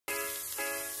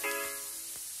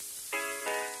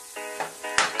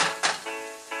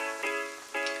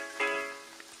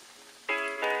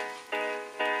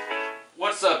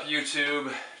What's up, YouTube?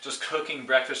 Just cooking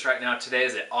breakfast right now. Today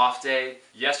is an off day.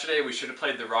 Yesterday we should have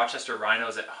played the Rochester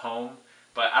Rhinos at home,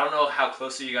 but I don't know how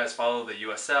closely you guys follow the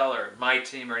USL or my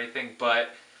team or anything,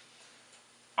 but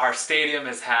our stadium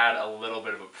has had a little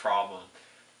bit of a problem.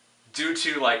 Due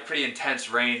to like pretty intense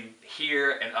rain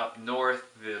here and up north,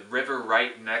 the river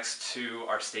right next to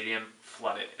our stadium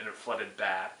flooded, and it flooded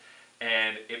bad.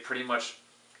 And it pretty much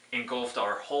engulfed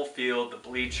our whole field, the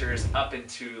bleachers, up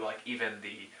into like even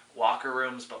the locker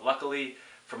rooms. But luckily,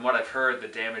 from what I've heard, the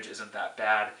damage isn't that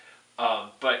bad.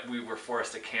 But we were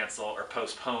forced to cancel or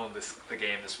postpone the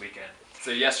game this weekend.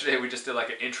 So yesterday we just did like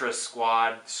an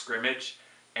intra-squad scrimmage,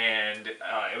 and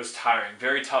it was tiring.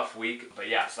 Very tough week, but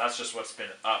yeah, so that's just what's been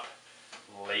up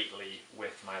lately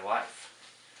with my life.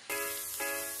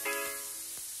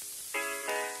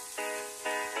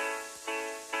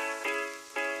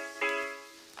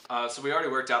 So we already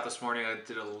worked out this morning. I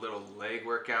did a little leg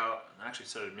workout. Actually,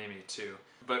 so did Mimi too.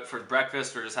 But for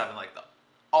breakfast, we're just having like the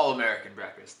all-American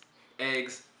breakfast.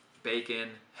 Eggs, bacon,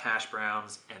 hash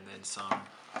browns, and then some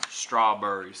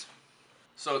strawberries.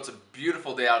 So it's a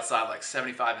beautiful day outside, like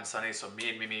 75 and sunny, so me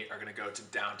and Mimi are gonna go to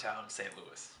downtown St.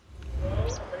 Louis.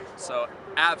 So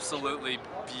absolutely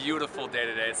beautiful day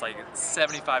today. It's like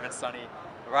 75 and sunny.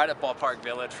 Right at Ballpark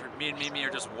Village. Me and Mimi are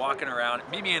just walking around.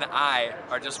 Mimi and I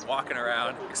are just walking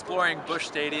around, exploring Busch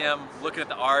Stadium, looking at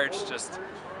the arch, just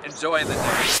enjoying the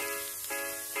day.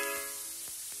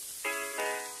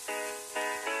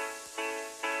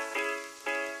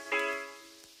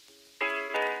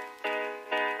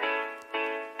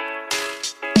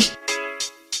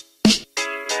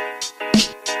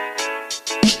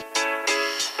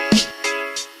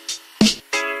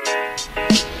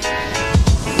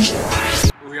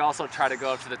 We also tried to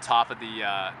go up to the top of the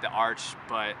arch,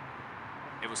 but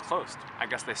it was closed. I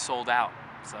guess they sold out,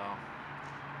 so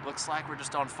looks like we're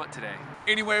just on foot today.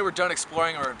 Anyway, we're done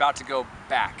exploring and we're about to go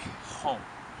back home.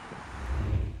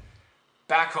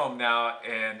 Back home now,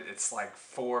 and it's like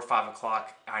 4 or 5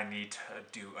 o'clock. I need to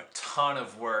do a ton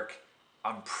of work.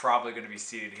 I'm probably gonna be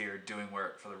seated here doing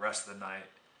work for the rest of the night.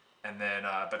 And then,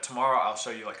 but tomorrow I'll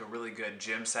show you like a really good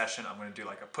gym session. I'm gonna do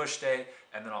like a push day,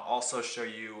 and then I'll also show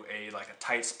you a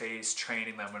tight space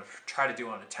training that I'm gonna try to do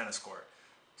on a tennis court.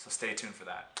 So stay tuned for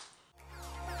that.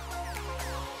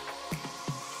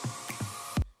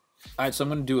 All right, so I'm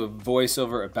gonna do a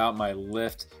voiceover about my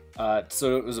lift.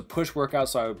 So it was a push workout,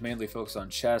 so I would mainly focus on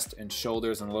chest and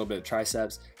shoulders and a little bit of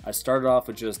triceps. I started off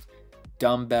with just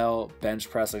dumbbell bench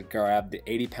press. I grabbed the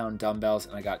 80-pound dumbbells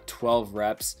and I got 12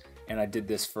 reps. And I did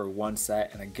this for 1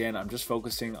 set, and again, I'm just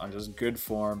focusing on just good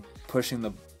form, pushing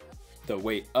the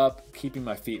weight up, keeping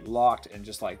my feet locked, and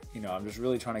just like, you know, I'm just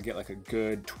really trying to get like a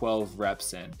good 12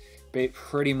 reps in,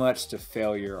 pretty much to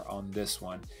failure on this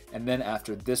one. And then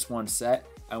after this 1 set,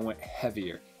 I went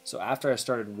heavier. So after I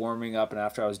started warming up and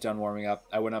after I was done warming up,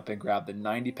 I went up and grabbed the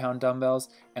 90-pound dumbbells,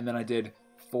 and then I did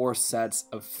 4 sets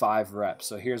of 5 reps.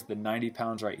 So here's the 90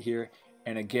 pounds right here.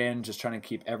 And again, just trying to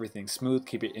keep everything smooth,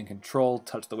 keep it in control,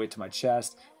 touch the weight to my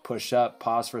chest, push up,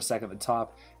 pause for a second at the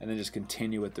top, and then just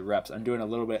continue with the reps. I'm doing a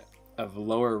little bit of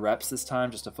lower reps this time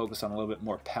just to focus on a little bit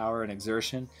more power and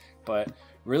exertion, but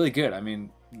really good. I mean,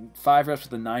 5 reps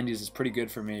with the 90s is pretty good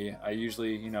for me. I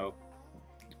usually, you know,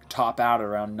 top out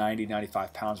around 90,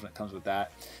 95 pounds when it comes with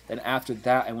that. Then after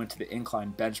that, I went to the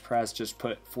incline bench press, just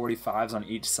put 45s on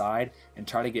each side and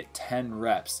try to get 10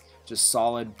 reps, just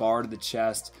solid bar to the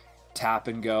chest, tap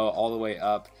and go all the way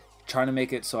up, trying to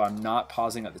make it so I'm not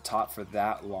pausing at the top for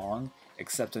that long,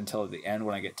 except until at the end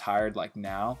when I get tired like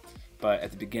now. But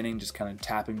at the beginning, just kind of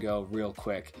tap and go real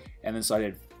quick. And then so I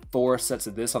did 4 sets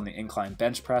of this on the incline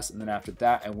bench press, and then after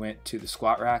that I went to the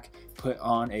squat rack, put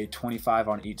on a 25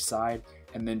 on each side,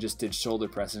 and then just did shoulder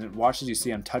press. And watch, as you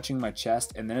see, I'm touching my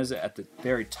chest, and then as at the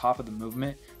very top of the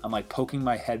movement, I'm like poking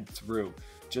my head through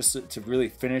just to really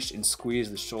finish and squeeze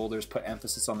the shoulders, put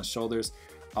emphasis on the shoulders.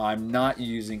 I'm not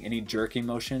using any jerking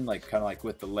motion, like kind of like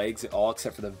with the legs at all,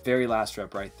 except for the very last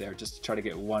rep right there, just to try to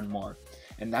get 1 more.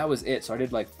 And that was it. So I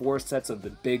did like 4 sets of the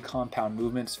big compound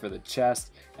movements for the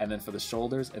chest and then for the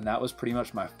shoulders, and that was pretty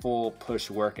much my full push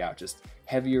workout, just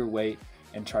heavier weight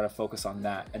and try to focus on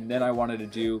that. And then I wanted to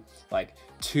do like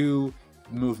 2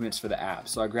 movements for the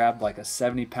abs. So I grabbed like a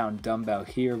 70-pound dumbbell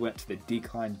here, went to the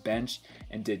decline bench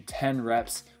and did 10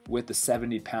 reps with the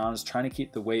 70 pounds, trying to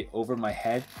keep the weight over my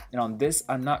head. And on this,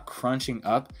 I'm not crunching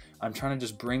up. I'm trying to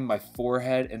just bring my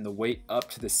forehead and the weight up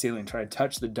to the ceiling, try to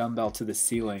touch the dumbbell to the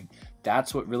ceiling.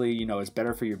 That's what really, you know, is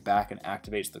better for your back and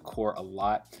activates the core a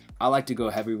lot. I like to go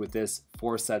heavy with this,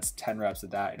 4 sets, 10 reps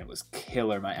of that, and it was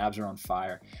killer. My abs are on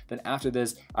fire. Then after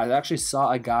this, I actually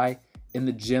saw a guy in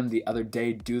the gym the other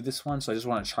day do this one, so I just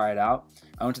want to try it out.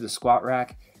 I went to the squat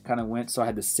rack, kind of went, so I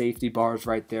had the safety bars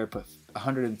right there, put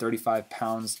 135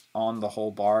 pounds on the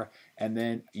whole bar, and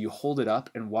then you hold it up,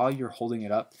 and while you're holding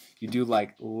it up, you do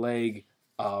like leg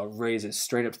raises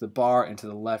straight up to the bar and to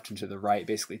the left and to the right,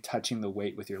 basically touching the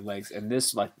weight with your legs. And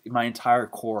this, like my entire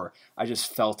core, I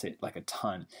just felt it like a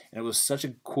ton. And it was such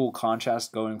a cool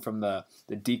contrast going from the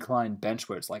decline bench,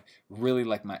 where it's like really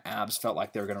like my abs felt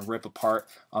like they were going to rip apart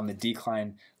on the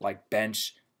decline like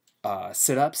bench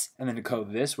sit-ups, and then to go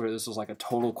this where this was like a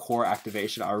total core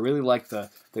activation. I really like the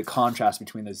contrast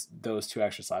between those two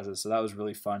exercises, so that was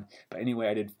really fun. But anyway,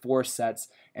 I did 4 sets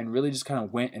and really just kind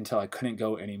of went until I couldn't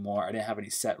go anymore. I didn't have any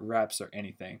set reps or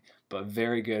anything, but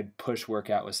very good push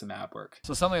workout with some ab work.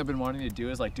 So something I've been wanting to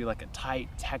do is like do like a tight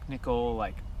technical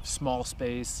like small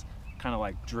space kind of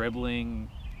like dribbling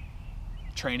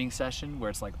training session where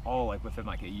it's like all like within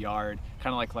like a yard,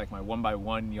 kind of like my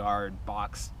 1x1 yard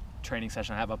box training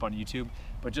session I have up on YouTube,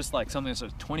 but just like something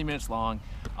that's 20 minutes long,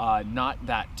 not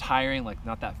that tiring, like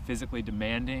not that physically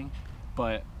demanding,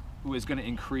 but was going to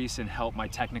increase and help my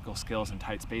technical skills in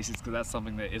tight spaces, because that's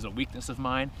something that is a weakness of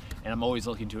mine and I'm always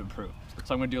looking to improve.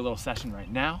 So I'm going to do a little session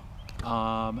right now.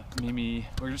 Mimi,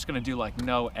 we're just going to do like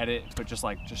no edit, but just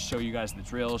show you guys the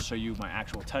drills, show you my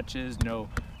actual touches, no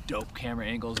dope camera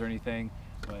angles or anything,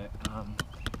 but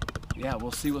yeah,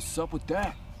 we'll see what's up with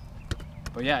that.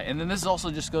 But yeah, and then this also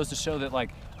just goes to show that, like,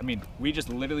 I mean, we just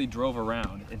literally drove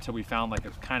around until we found like a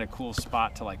kind of cool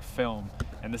spot to like film.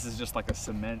 And this is just like a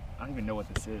cement, I don't even know what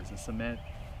this is, a cement,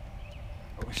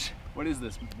 what is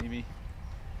this, Mimi?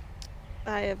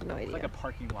 I have no idea. It's like a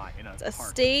parking lot in a park. Park.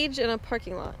 Stage in a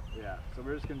parking lot. Yeah, so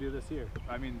we're just gonna do this here.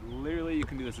 I mean, literally you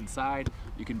can do this inside,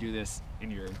 you can do this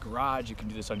in your garage, you can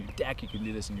do this on your deck, you can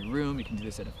do this in your room, you can do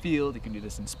this at a field, you can do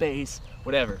this in space,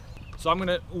 whatever. So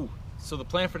so the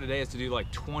plan for today is to do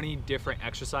like 20 different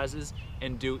exercises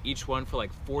and do each one for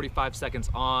like 45 seconds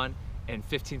on and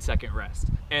 15-second rest.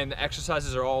 And the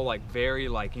exercises are all like very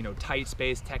like, you know, tight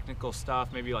space, technical stuff,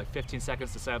 maybe like 15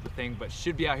 seconds to set up the thing, but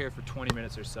should be out here for 20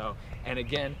 minutes or so. And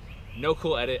again, no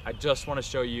cool edit. I just want to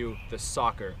show you the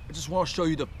soccer. I just want to show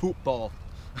you the futbol.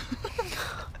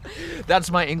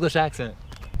 That's my English accent.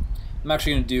 I'm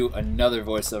actually going to do another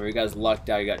voiceover. You guys lucked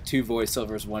out. You got 2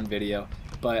 voiceovers, 1 video.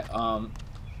 But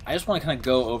I just want to kind of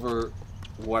go over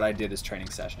what I did this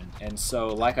training session. And so,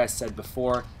 like I said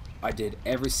before, I did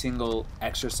every single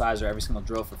exercise or every single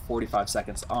drill for 45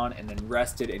 seconds on, and then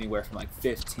rested anywhere from like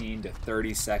 15 to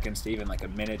 30 seconds to even like a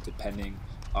minute, depending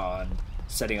on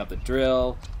setting up the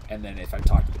drill, and then if I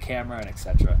talk to the camera and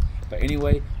etc. But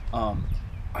anyway,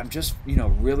 I'm just, you know,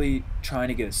 really trying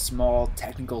to get a small,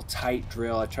 technical, tight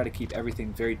drill. I try to keep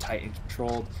everything very tight and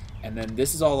controlled. And then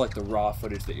this is all like the raw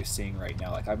footage that you're seeing right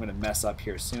now. Like, I'm going to mess up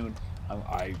here soon.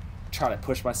 I try to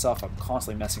push myself. I'm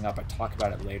constantly messing up. I talk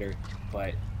about it later,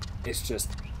 but it's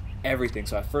just everything.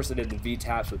 So at first I did the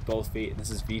V-taps with both feet, and this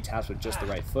is V-taps with just the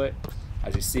right foot.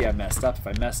 As you see, I messed up. If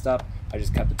I messed up, I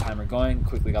just kept the timer going,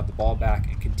 quickly got the ball back,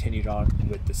 and continued on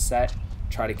with the set.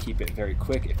 Try to keep it very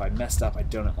quick. If I messed up, I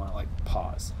don't want to like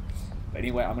pause. But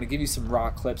anyway, I'm going to give you some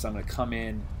raw clips. I'm going to come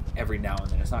in every now and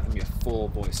then. It's not going to be a full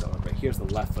voiceover, but here's the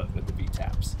left foot with the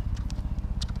V-taps.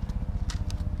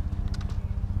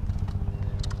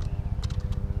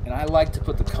 And I like to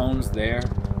put the cones there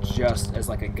just as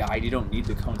like a guide. You don't need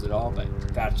the cones at all, but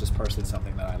that's just personally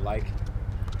something that I like.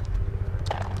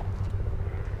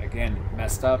 Again,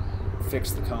 messed up,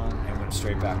 fixed the cone, and went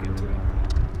straight back into it.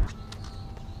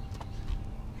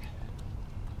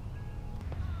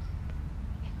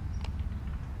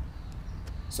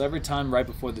 So every time right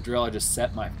before the drill, I just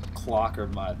set my clock or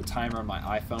the timer on my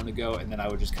iPhone to go, and then I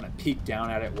would just kind of peek down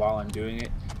at it while I'm doing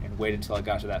it and wait until I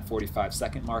got to that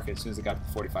 45-second mark. And as soon as I got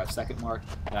to the 45-second mark,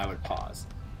 then I would pause.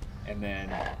 And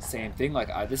then same thing, like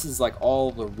this is like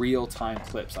all the real-time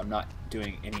clips. I'm not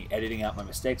doing any editing out my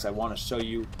mistakes. I want to show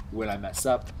you when I mess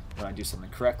up, when I do something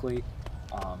correctly.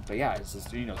 But yeah, it's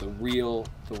just, you know, the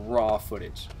raw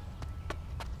footage.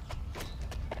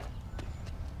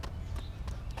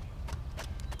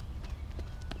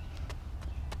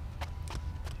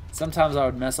 Sometimes I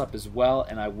would mess up as well,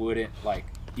 and I wouldn't like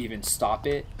even stop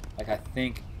it. Like I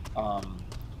think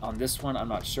on this one, I'm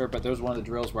not sure, but there was one of the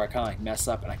drills where I kind of like mess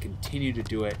up and I continue to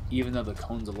do it even though the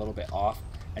cone's a little bit off.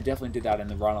 I definitely did that in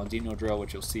the Ronaldinho drill,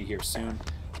 which you'll see here soon.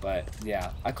 But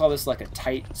yeah, I call this like a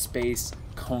tight space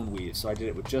cone weave. So I did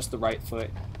it with just the right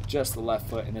foot, just the left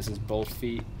foot, and this is both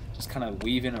feet, just kind of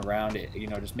weaving around it, you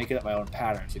know, just making up my own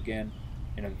patterns, again,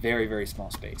 in a very, very small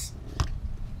space.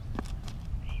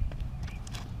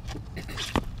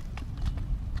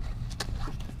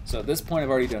 So at this point, I've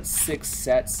already done 6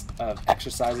 sets of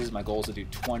exercises. My goal is to do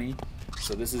 20.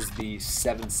 So this is the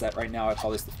 7th set right now. I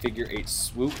call this the figure 8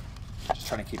 swoop. Just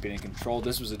trying to keep it in control.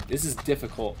 This is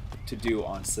difficult to do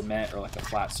on cement or like a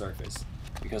flat surface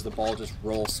because the ball just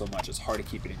rolls so much. It's hard to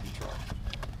keep it in control.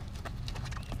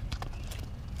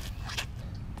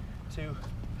 2,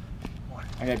 1.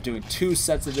 I ended up doing 2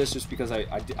 sets of this just because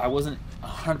I wasn't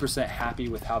 100% happy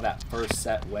with how that first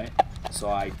set went. So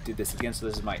I did this again. So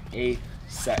this is my 8th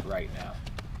set right now.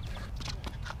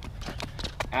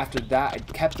 After that, I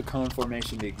kept the cone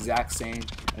formation the exact same,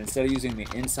 and instead of using the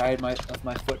inside of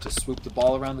my foot to swoop the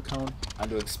ball around the cone, I'm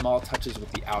doing small touches with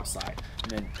the outside.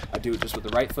 And then I do it just with the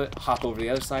right foot, hop over to the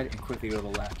other side, and quickly go to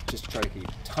the left. Just to try to keep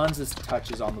tons of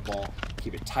touches on the ball,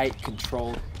 keep it tight,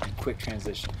 controlled, and quick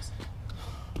transitions.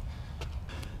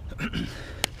 So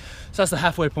that's the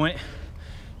halfway point.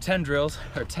 10 drills,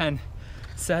 or 10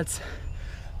 sets,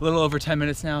 a little over 10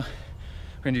 minutes now.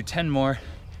 We're gonna do 10 more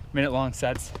minute-long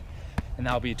sets, and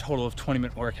that'll be a total of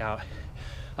 20-minute workout.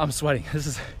 I'm sweating. This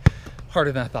is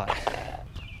harder than I thought.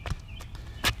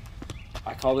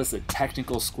 I call this a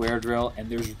technical square drill, and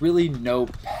there's really no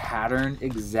pattern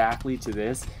exactly to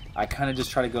this. I kind of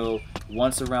just try to go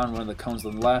once around one of the cones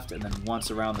on the left and then once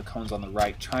around the cones on the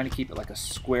right, trying to keep it like a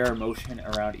square motion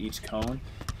around each cone.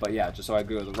 But yeah, just so I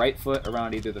go the right foot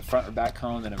around either the front or back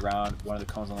cone, then around one of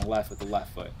the cones on the left with the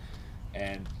left foot.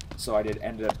 And so I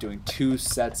ended up doing 2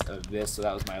 sets of this, so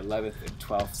that was my 11th and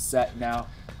 12th set now.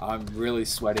 I'm really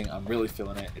sweating, I'm really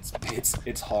feeling it.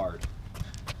 It's hard.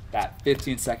 That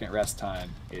 15-second rest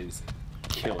time is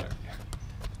killer.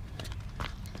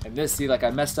 And this, see, like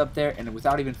I messed up there, and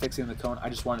without even fixing the cone, I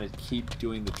just wanted to keep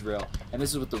doing the drill. And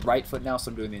this is with the right foot now, so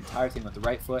I'm doing the entire thing with the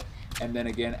right foot. And then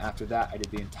again, after that, I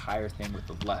did the entire thing with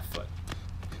the left foot.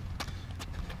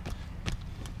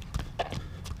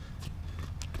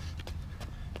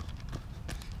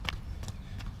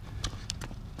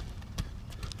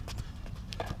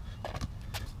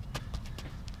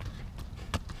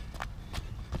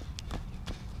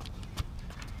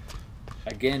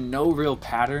 Again, no real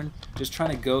pattern, just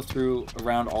trying to go through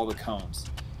around all the cones.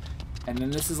 And then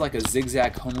this is like a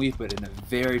zigzag cone weave, but in a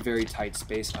very, very tight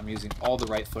space. I'm using all the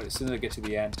right foot as soon as I get to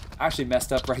the end. I actually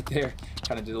messed up right there,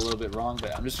 kind of did a little bit wrong,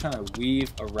 but I'm just trying to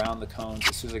weave around the cones.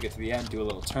 As soon as I get to the end, do a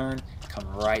little turn, come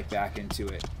right back into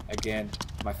it. Again,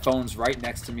 my phone's right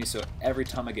next to me, so every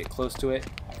time I get close to it,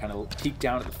 I kind of peek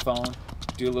down at the phone,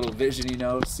 do a little vision, you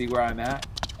know, see where I'm at,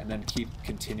 and then keep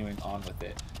continuing on with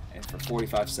it. And for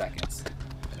 45 seconds,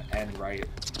 and end right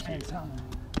here.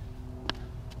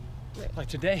 Like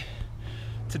today,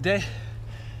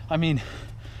 I mean,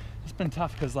 it's been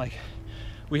tough because like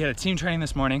we had a team training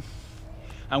this morning.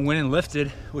 I went and lifted,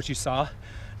 which you saw.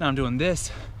 Now I'm doing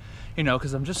this, you know,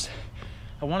 because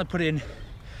I want to put in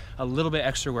a little bit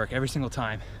extra work every single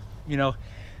time. You know,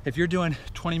 if you're doing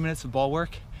 20 minutes of ball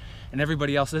work and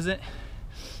everybody else isn't,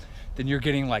 then you're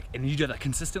getting like, and you do that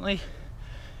consistently,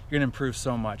 you're gonna improve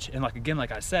so much. And like, again,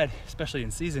 like I said, especially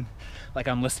in season, like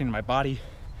I'm listening to my body.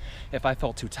 If I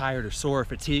felt too tired or sore or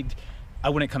fatigued, I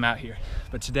wouldn't come out here.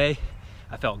 But today,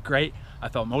 I felt great, I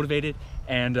felt motivated,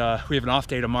 and we have an off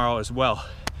day tomorrow as well.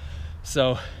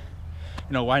 So,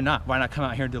 you know, why not? Why not come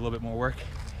out here and do a little bit more work?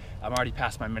 I'm already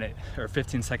past my minute or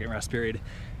 15-second rest period.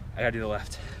 I gotta do the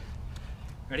left.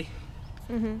 Ready?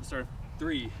 Mm-hmm. Start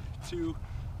 3, 2,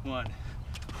 1.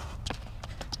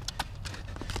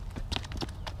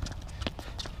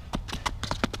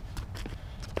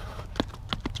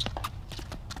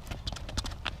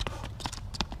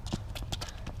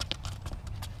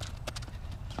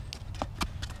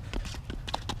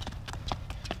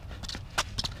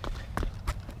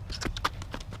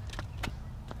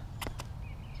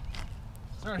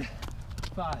 Start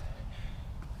 5.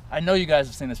 I know you guys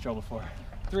have seen this drill before.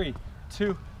 3,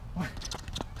 2, 1.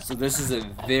 So this is a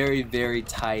very, very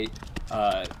tight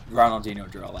Ronaldinho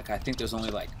drill. Like I think there's only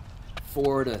like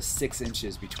 4 to 6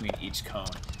 inches between each cone.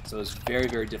 So it's very,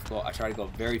 very difficult. I try to go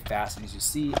very fast, and as you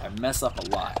see, I mess up a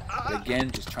lot. But again,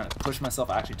 just trying to push myself.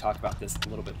 I actually talked about this a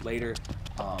little bit later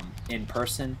in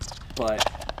person. But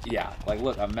yeah, like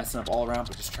look, I'm messing up all around,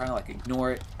 but just trying to like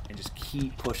ignore it and just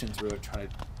keep pushing through it, trying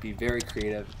to be very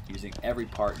creative, using every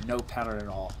part, no pattern at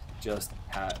all, just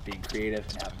being creative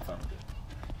and having fun with it.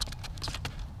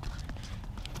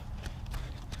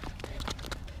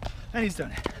 And he's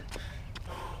done it.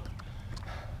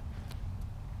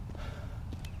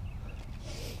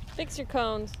 Fix your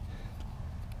cones.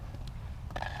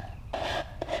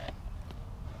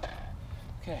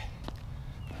 Okay.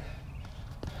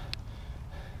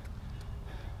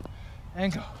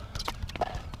 And go.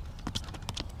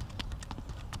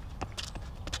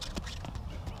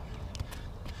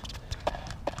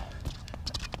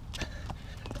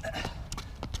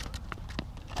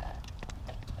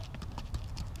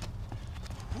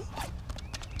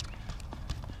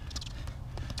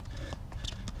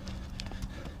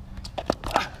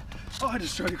 Oh, I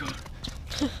just tried to go.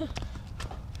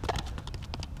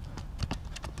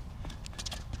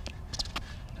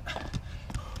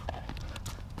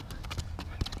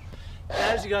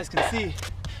 As you guys can see,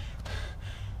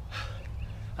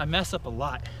 I mess up a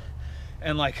lot.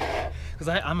 And like, because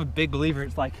I'm a big believer,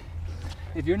 it's like,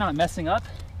 if you're not messing up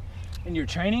in your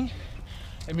training,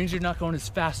 it means you're not going as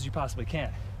fast as you possibly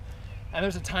can. And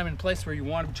there's a time and place where you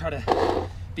want to try to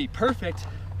be perfect,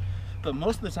 but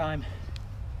most of the time,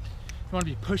 you want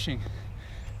to be pushing.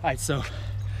 All right, so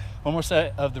one more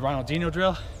set of the Ronaldinho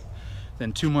drill,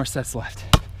 then 2 more sets left.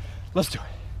 Let's do it.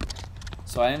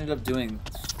 So I ended up doing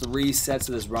 3 sets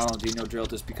of this Ronaldinho drill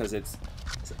just because it's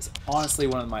honestly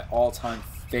one of my all-time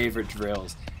favorite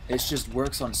drills. It just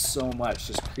works on so much,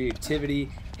 just creativity,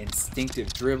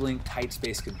 instinctive dribbling, tight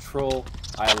space control.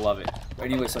 I love it. But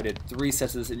anyway, so I did 3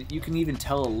 sets of this, and you can even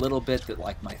tell a little bit that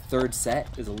like my 3rd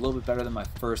set is a little bit better than my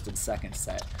 1st and 2nd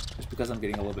set, just because I'm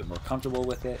getting a little bit more comfortable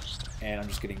with it, and I'm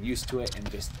just getting used to it, and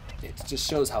it just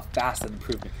shows how fast an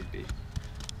improvement can be.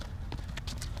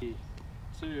 3,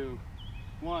 2,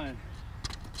 1.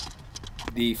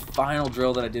 The final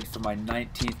drill that I did for my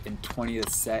 19th and 20th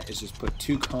set is just put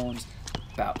 2 cones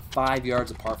about 5 yards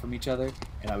apart from each other,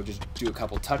 and I would just do a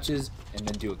couple touches and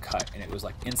then do a cut, and it was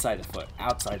like inside the foot,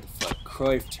 outside the foot,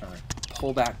 Cruyff turn,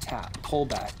 pull back tap, pull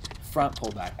back, front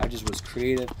pull back. I just was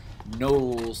creative, no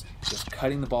rules, just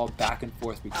cutting the ball back and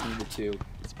forth between the 2.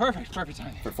 It's perfect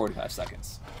time. For 45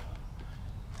 seconds.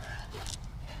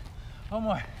 One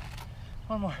more.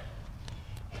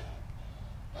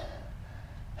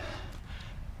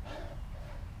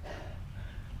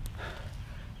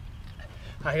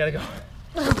 I gotta go.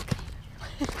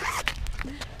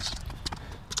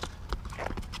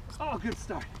 Oh, good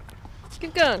start.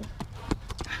 Keep going.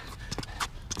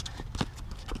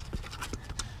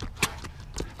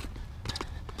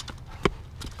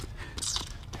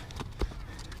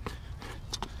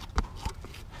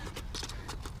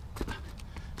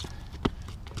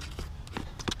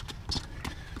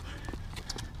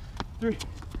 Three,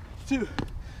 2,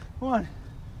 1.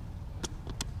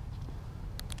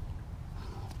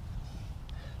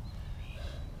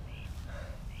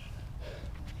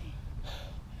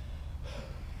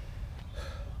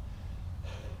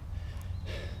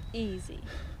 Easy.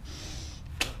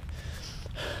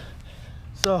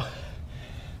 So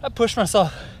I pushed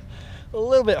myself a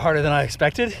little bit harder than I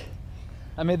expected.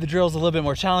 I made the drills a little bit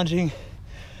more challenging.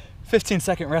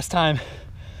 15-second rest time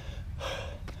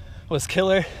was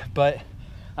killer, but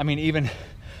I mean, even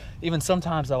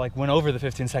sometimes I like went over the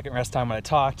 15-second rest time when I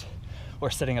talked or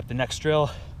setting up the next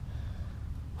drill.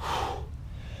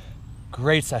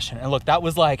 Great session. And look, that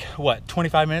was like what,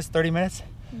 25 minutes, 30 minutes?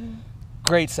 Mm-hmm.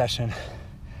 Great session.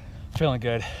 Feeling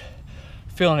good,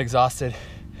 feeling exhausted,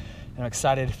 and I'm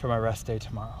excited for my rest day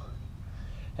tomorrow.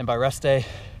 And by rest day,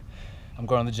 I'm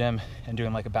going to the gym and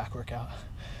doing like a back workout.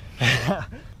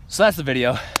 So that's the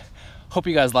video. Hope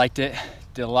you guys liked it.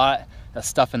 Did a lot of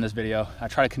stuff in this video. I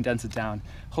try to condense it down.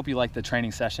 Hope you liked the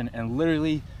training session. And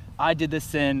literally, I did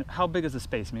this in, how big is the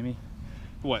space, Mimi?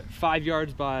 What, 5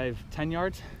 yards by 10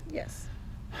 yards? Yes.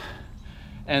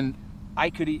 And I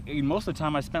could, most of the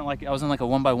time I spent like, I was in like a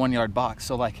 1 by 1 yard box.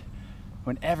 So like,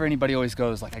 whenever anybody always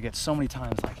goes, like I get so many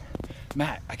times like,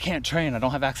 Matt, I can't train. I don't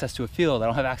have access to a field. I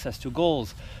don't have access to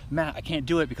goals. Matt, I can't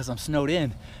do it because I'm snowed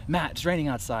in. Matt, it's raining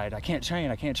outside. I can't train.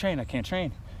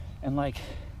 And like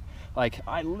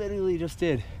I literally just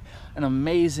did an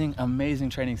amazing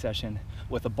training session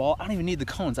with a ball. I don't even need the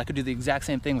cones. I could do the exact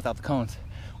same thing without the cones,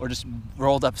 or just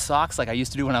rolled up socks like I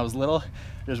used to do when I was little.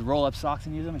 Just roll up socks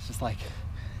and use them. It's just like,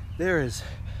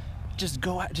 just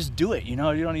go out, just do it. You know,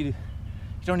 you don't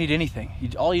need anything.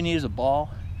 All you need is a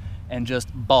ball and just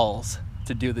balls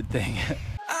to do the thing.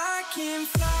 I can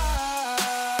fly.